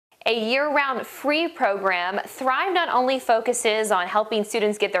A year-round free program, Thrive not only focuses on helping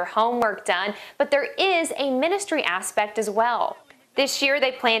students get their homework done, but there is a ministry aspect as well. This year,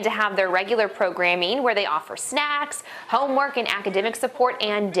 they plan to have their regular programming where they offer snacks, homework and academic support,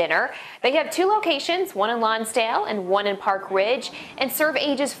 and dinner. They have 2 locations, one in Lonsdale and one in Park Ridge, and serve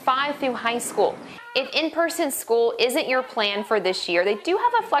ages 5 through high school. If in-person school isn't your plan for this year, they do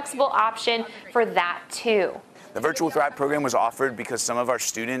have a flexible option for that too. The Virtual Thrive program was offered because some of our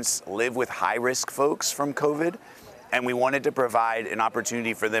students live with high-risk folks from COVID, and we wanted to provide an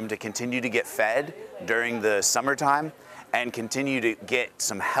opportunity for them to continue to get fed during the summertime and continue to get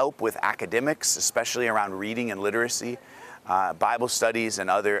some help with academics, especially around reading and literacy, Bible studies, and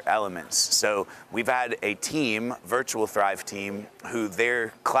other elements. So we've had a team, Virtual Thrive team, who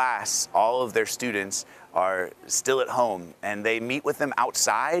their class, all of their students are still at home, and they meet with them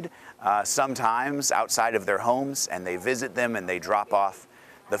outside, sometimes outside of their homes, and they visit them and they drop off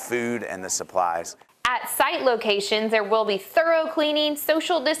the food and the supplies. At site locations, there will be thorough cleaning,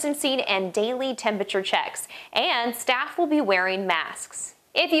 social distancing, and daily temperature checks, and staff will be wearing masks.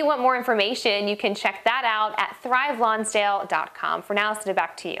 If you want more information, you can check that out at thrivelonsdale.com. For now, I'll send it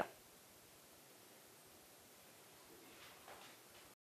back to you.